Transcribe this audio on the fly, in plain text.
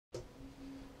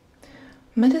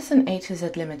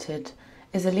MedicineAtoZ Limited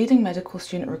is a leading medical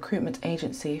student recruitment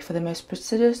agency for the most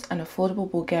prestigious and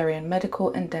affordable Bulgarian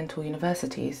medical and dental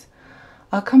universities.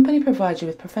 Our company provides you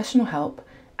with professional help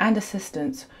and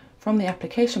assistance from the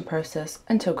application process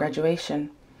until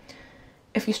graduation.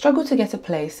 If you struggle to get a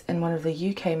place in one of the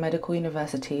UK medical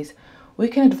universities, we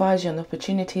can advise you on the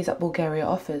opportunities that Bulgaria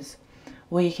offers,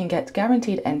 where you can get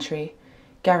guaranteed entry,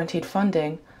 guaranteed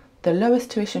funding, the lowest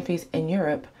tuition fees in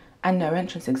Europe, and no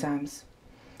entrance exams.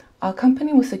 Our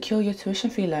company will secure your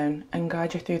tuition fee loan and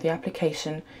guide you through the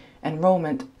application,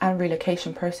 enrolment, and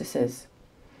relocation processes.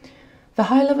 The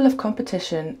high level of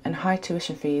competition and high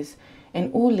tuition fees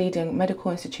in all leading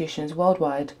medical institutions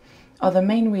worldwide are the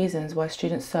main reasons why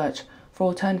students search for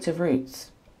alternative routes.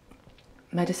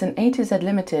 MedicineAtoZ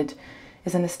Limited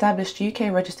is an established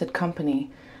UK registered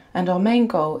company, and our main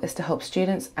goal is to help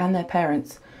students and their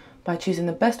parents by choosing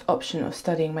the best option of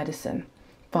studying medicine,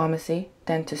 pharmacy,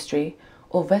 dentistry,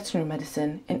 or veterinary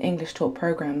medicine in English taught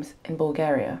programs in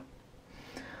Bulgaria.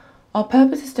 Our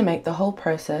purpose is to make the whole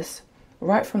process,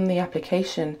 right from the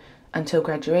application until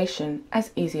graduation,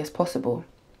 as easy as possible.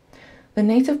 The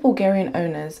native Bulgarian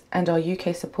owners and our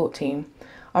UK support team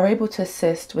are able to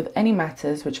assist with any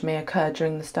matters which may occur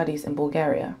during the studies in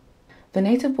Bulgaria. The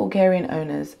native Bulgarian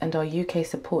owners and our UK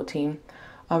support team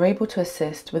are able to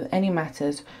assist with any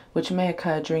matters which may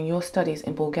occur during your studies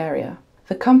in Bulgaria.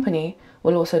 The company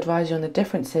will also advise you on the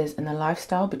differences in the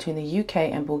lifestyle between the UK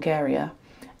and Bulgaria,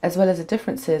 as well as the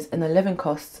differences in the living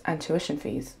costs and tuition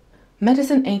fees.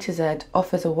 MedicineAtoZ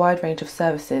offers a wide range of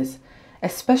services,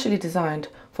 especially designed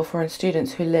for foreign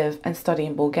students who live and study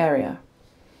in Bulgaria.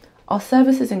 Our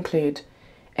services include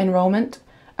enrolment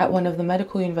at one of the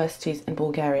medical universities in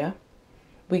Bulgaria.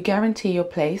 We guarantee your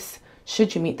place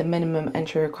should you meet the minimum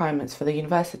entry requirements for the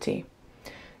university.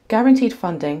 Guaranteed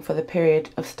funding for the period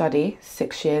of study,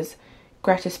 6 years,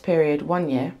 gratis period, 1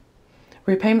 year.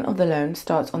 Repayment of the loan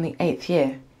starts on the 8th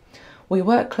year. We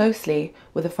work closely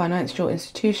with the financial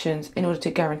institutions in order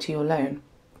to guarantee your loan.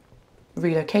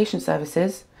 Relocation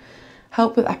services,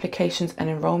 help with applications and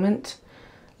enrolment,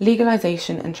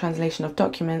 legalization and translation of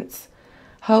documents,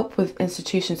 help with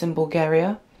institutions in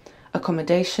Bulgaria,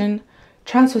 accommodation,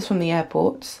 transfers from the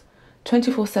airports,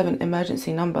 24/7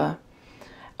 emergency number,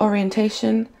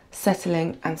 orientation,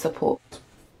 settling and support.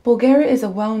 Bulgaria is a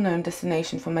well-known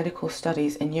destination for medical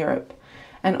studies in Europe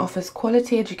and offers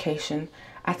quality education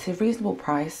at a reasonable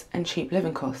price and cheap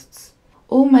living costs.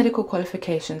 All medical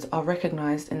qualifications are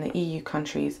recognized in the EU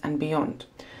countries and beyond.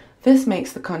 This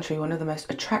makes the country one of the most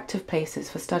attractive places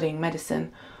for studying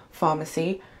medicine,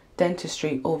 pharmacy,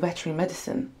 dentistry or veterinary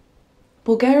medicine.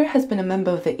 Bulgaria has been a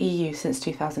member of the EU since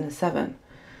 2007.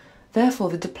 Therefore,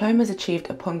 the diplomas achieved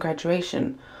upon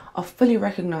graduation are fully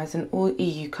recognized in all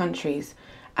EU countries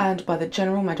and by the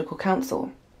General Medical Council.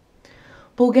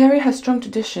 Bulgaria has strong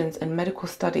traditions in medical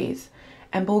studies,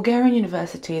 and Bulgarian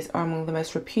universities are among the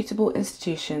most reputable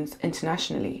institutions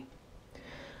internationally.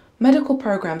 Medical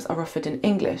programs are offered in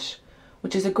English,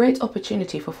 which is a great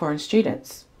opportunity for foreign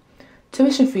students.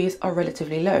 Tuition fees are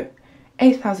relatively low,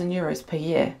 €8,000 per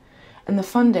year, and the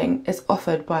funding is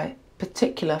offered by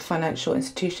particular financial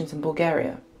institutions in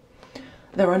Bulgaria.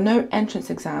 There are no entrance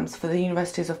exams for the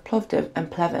universities of Plovdiv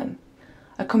and Pleven.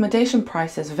 Accommodation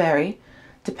prices vary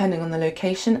depending on the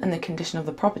location and the condition of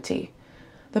the property.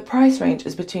 The price range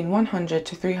is between £100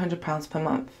 to £300 per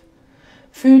month.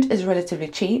 Food is relatively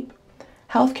cheap.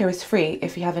 Healthcare is free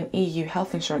if you have an EU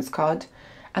health insurance card,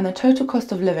 and the total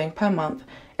cost of living per month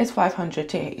is €500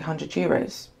 to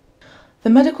 €800. The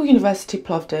Medical University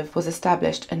Plovdiv was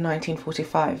established in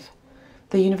 1945.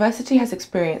 The university has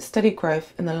experienced steady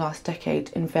growth in the last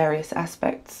decade in various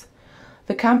aspects.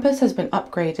 The campus has been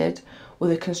upgraded with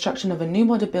the construction of a new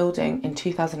modern building in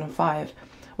 2005,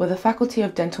 where the Faculty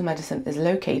of Dental Medicine is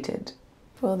located.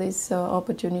 For this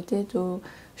opportunity to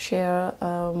share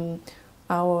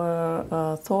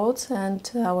our thoughts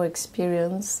and our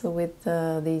experience with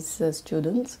these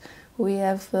students. We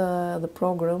have the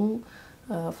program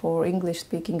for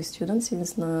English-speaking students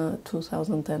since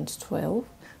 2012.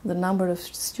 The number of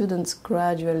students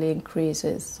gradually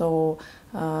increases, so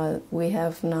we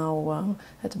have now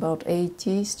at about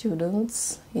 80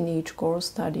 students in each course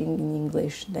studying in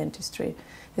English dentistry.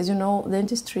 As you know,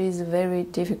 dentistry is a very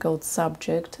difficult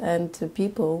subject, and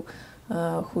people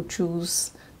who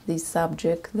choose this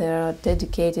subject, they are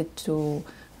dedicated to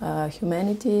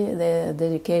humanity, they're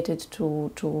dedicated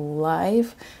to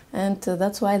life, and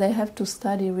that's why they have to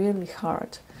study really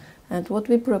hard. And what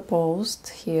we proposed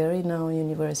here in our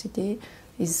university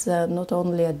is not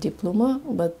only a diploma,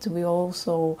 but we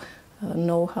also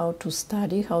know how to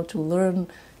study, how to learn,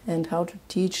 and how to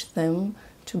teach them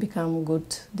to become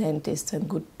good dentists and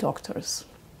good doctors.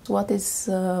 What is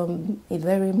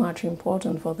very much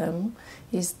important for them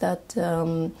is that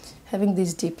having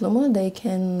this diploma, they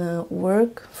can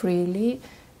work freely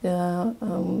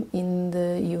in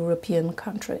the European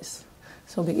countries.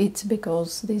 So it's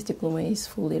because this diploma is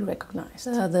fully recognized.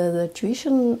 The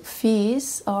tuition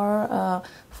fees are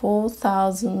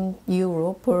 4,000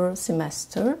 euro per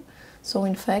semester. So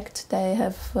in fact, they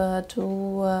have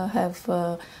to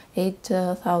have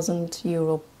 8,000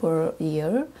 euro per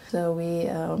year. So we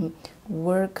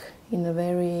work in a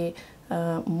very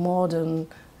modern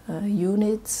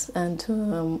units and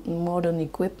modern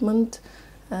equipment.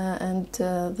 And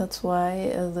that's why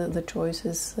the choice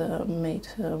is made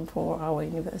for our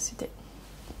university.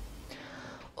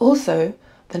 Also,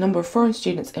 the number of foreign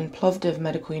students in Plovdiv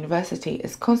Medical University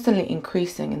is constantly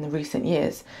increasing in the recent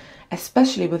years,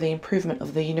 especially with the improvement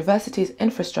of the university's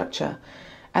infrastructure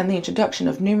and the introduction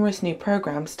of numerous new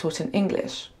programs taught in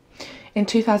English. In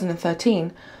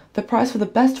 2013, the prize for the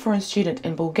best foreign student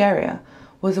in Bulgaria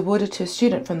was awarded to a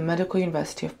student from the Medical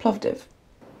University of Plovdiv.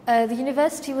 The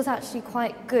university was actually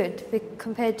quite good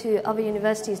compared to other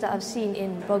universities that I've seen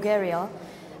in Bulgaria.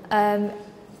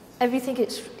 Everything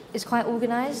is quite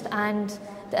organised, and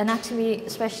the anatomy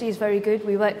especially is very good.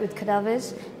 We work with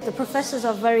cadavers. The professors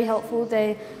are very helpful.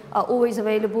 They are always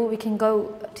available. We can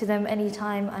go to them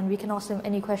anytime and we can ask them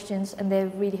any questions, and they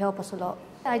really help us a lot.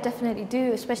 I definitely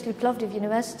do, especially Plovdiv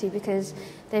University, because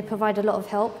they provide a lot of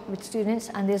help with students,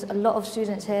 and there's a lot of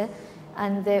students here.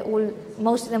 And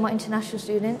most of them are international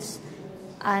students,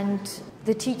 and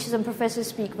the teachers and professors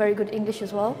speak very good English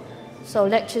as well. So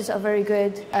lectures are very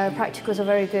good, practicals are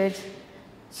very good.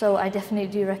 So I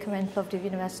definitely do recommend Plovdiv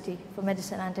University for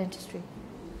Medicine and Dentistry.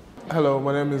 Hello,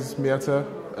 my name is Mieta.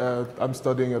 I'm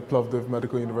studying at Plovdiv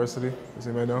Medical University, as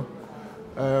you may know.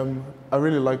 I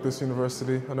really like this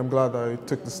university, and I'm glad I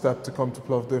took the step to come to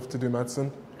Plovdiv to do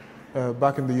medicine.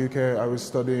 Back in the UK, I was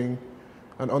studying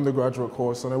an undergraduate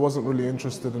course, and I wasn't really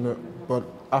interested in it, but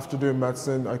after doing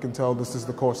medicine, I can tell this is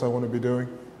the course I want to be doing.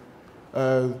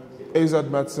 AZ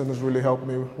Medicine has really helped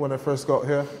me. When I first got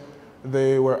here,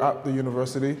 they were at the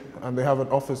university, and they have an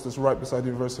office that's right beside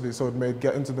the university, so it made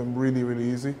getting to them really, really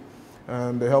easy.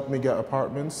 And they helped me get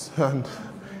apartments, and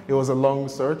it was a long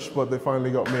search, but they finally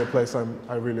got me a place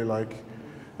I really like.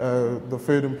 The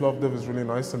food in Plovdiv is really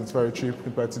nice, and it's very cheap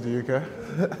compared to the UK.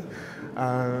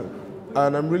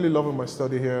 And I'm really loving my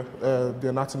study here. The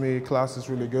anatomy class is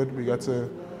really good. We get to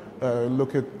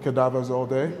look at cadavers all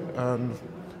day, and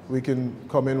we can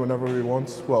come in whenever we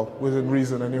want, well, within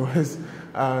reason anyways,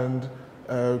 and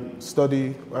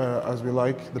study as we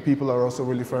like. The people are also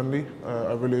really friendly.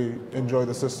 I really enjoy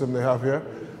the system they have here.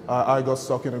 I got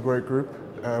stuck in a great group.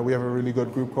 We have a really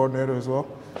good group coordinator as well.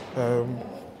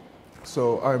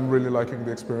 So I'm really liking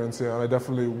the experience here, and I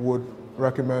definitely would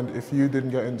recommend, if you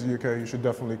didn't get into the UK, you should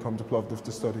definitely come to Plovdiv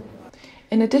to study.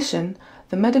 In addition,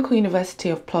 the Medical University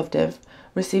of Plovdiv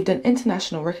received an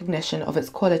international recognition of its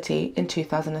quality in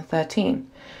 2013,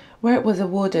 where it was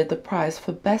awarded the prize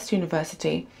for Best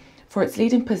University for its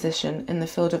leading position in the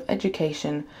field of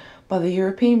education by the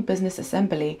European Business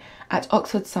Assembly at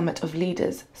Oxford Summit of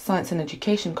Leaders Science and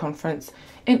Education Conference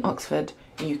in Oxford,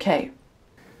 UK.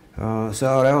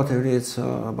 So relatively it's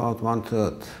about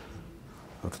 1/3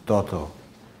 of the total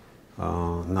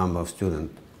number of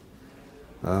students.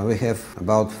 We have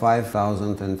about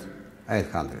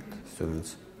 5,800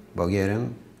 students,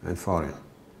 Bulgarian and foreign.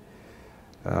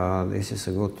 This is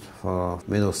a good for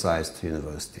middle-sized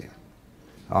university.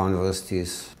 Our university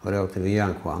is a relatively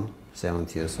young one,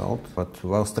 70 years old, but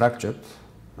well-structured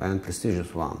and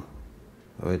prestigious one,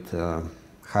 with a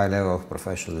high level of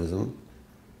professionalism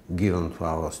given to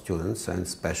our students and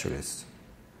specialists.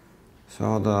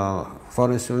 So the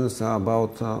foreign students are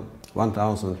about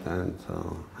 1,000 and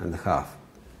a half,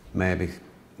 maybe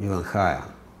even higher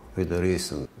with the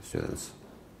recent students.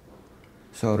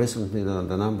 So recently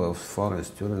the number of foreign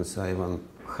students are even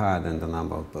higher than the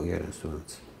number of Bulgarian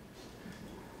students.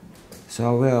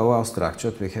 So we are well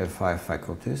structured. We have 5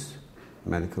 faculties: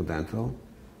 medical, dental,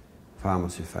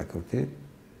 pharmacy faculty,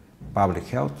 public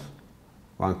health,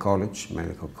 1 college,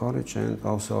 medical college, and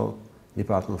also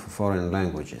Department for Foreign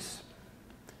Languages.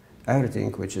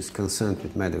 Everything which is concerned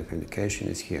with medical education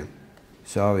is here.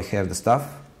 So we have the staff,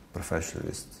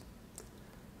 professionalists.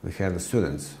 We have the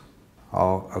students.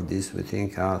 All of these we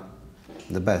think are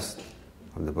the best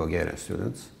of the Bulgarian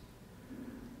students.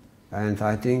 And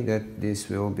I think that this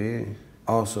will be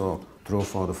also true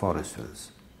for the foreign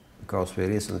students, because we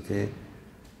recently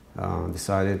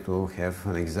decided to have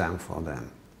an exam for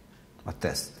them, a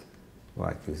test,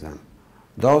 like exam.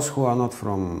 Those who are not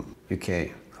from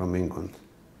UK, from England,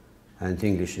 and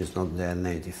English is not their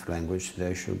native language,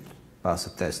 they should pass a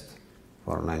test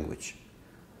for language.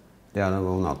 The other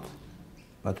will not.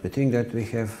 But we think that we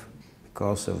have,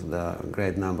 because of the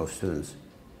great number of students,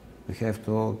 we have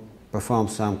to perform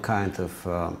some kind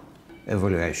of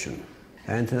evaluation.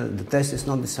 And the test is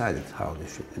not decided how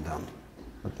this should be done.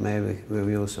 But maybe we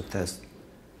will also test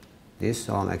this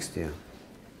or next year.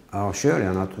 Surely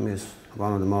anatomy is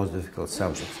one of the most difficult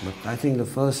subjects, but I think the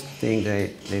first thing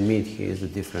they meet here is the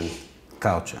different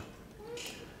culture.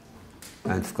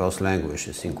 And of course language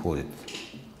is included.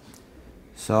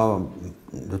 So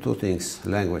the two things,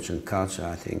 language and culture,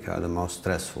 I think are the most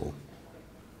stressful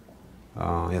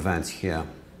events here.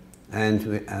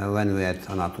 And when we add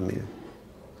anatomy,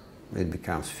 it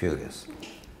becomes furious.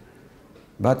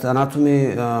 But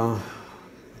anatomy,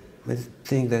 we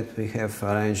think that we have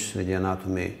arranged with the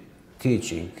anatomy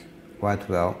teaching quite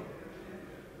well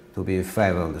to be in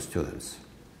favor of the students.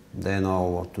 They know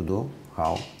what to do,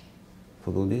 how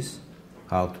to do this,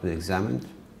 how to be examined,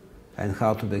 and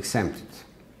how to be exempted.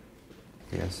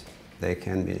 Yes, they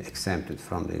can be exempted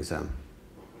from the exam.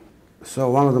 So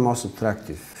one of the most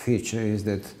attractive features is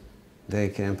that they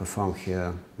can perform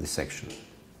here dissection.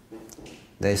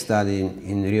 They study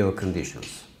in real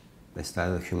conditions. They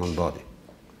study the human body,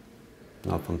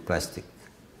 not on plastic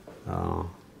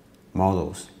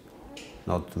models,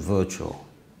 not virtual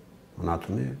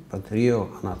anatomy, but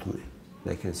real anatomy.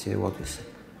 They can see what is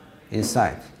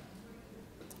inside,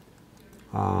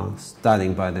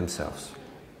 studying by themselves.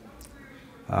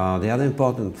 The other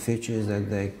important feature is that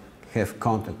they have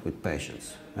contact with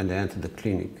patients. When they enter the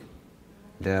clinic,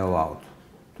 they are allowed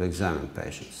to examine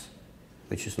patients,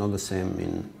 which is not the same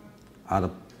in other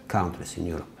countries in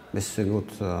Europe. This is a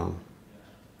good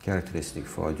characteristic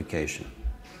for education.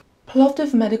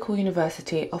 Plovdiv Medical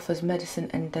University offers medicine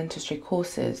and dentistry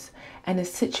courses and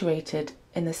is situated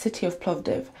in the city of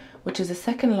Plovdiv, which is the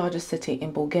second largest city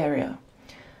in Bulgaria.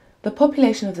 The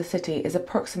population of the city is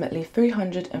approximately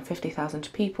 350,000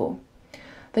 people.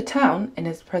 The town, in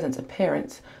its present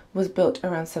appearance, was built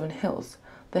around 7 hills,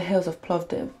 the hills of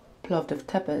Plovdiv, Plovdiv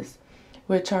Tepes,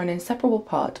 which are an inseparable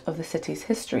part of the city's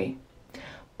history.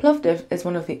 Plovdiv is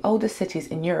one of the oldest cities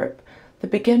in Europe. The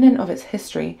beginning of its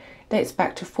history dates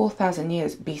back to 4,000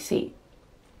 years BC.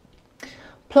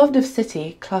 Plovdiv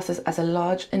city classes as a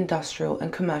large industrial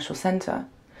and commercial centre.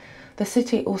 The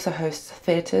city also hosts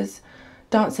theatres,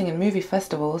 dancing and movie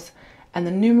festivals, and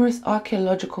the numerous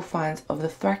archaeological finds of the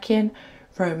Thracian,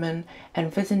 Roman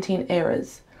and Byzantine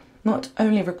eras not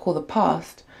only recall the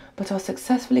past, but are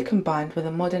successfully combined with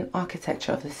the modern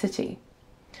architecture of the city.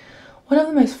 One of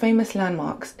the most famous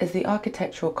landmarks is the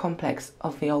architectural complex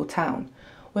of the Old Town,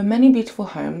 where many beautiful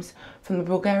homes from the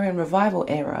Bulgarian Revival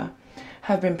era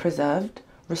have been preserved,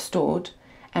 restored,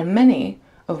 and many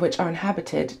of which are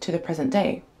inhabited to the present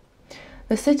day.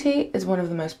 The city is one of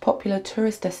the most popular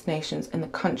tourist destinations in the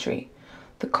country,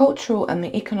 the cultural and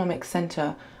the economic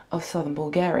centre of southern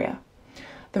Bulgaria.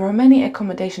 There are many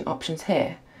accommodation options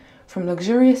here, from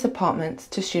luxurious apartments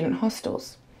to student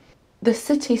hostels. The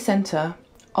city centre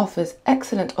offers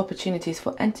excellent opportunities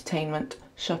for entertainment,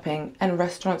 shopping and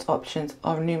restaurant options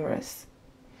are numerous.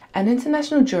 An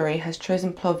international jury has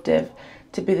chosen Plovdiv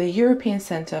to be the European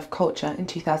Centre of Culture in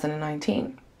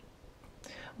 2019.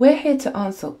 We're here to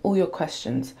answer all your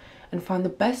questions and find the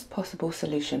best possible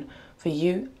solution for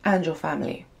you and your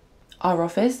family. Our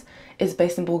office is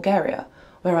based in Bulgaria,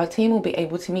 where our team will be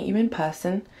able to meet you in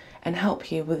person and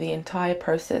help you with the entire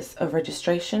process of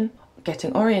registration,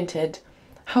 getting oriented,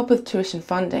 help with tuition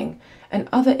funding, and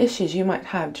other issues you might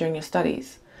have during your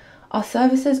studies. Our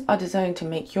services are designed to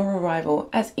make your arrival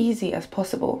as easy as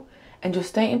possible and your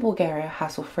stay in Bulgaria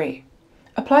hassle-free.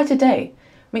 Apply today.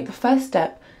 Make the first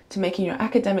step to making your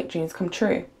academic dreams come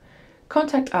true.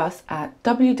 Contact us at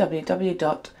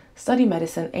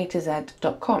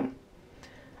www.studymedicineatoz.com,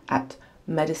 at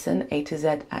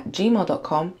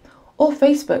medicineatoz@gmail.com, or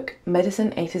Facebook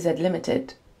Medicine AtoZ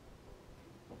Limited.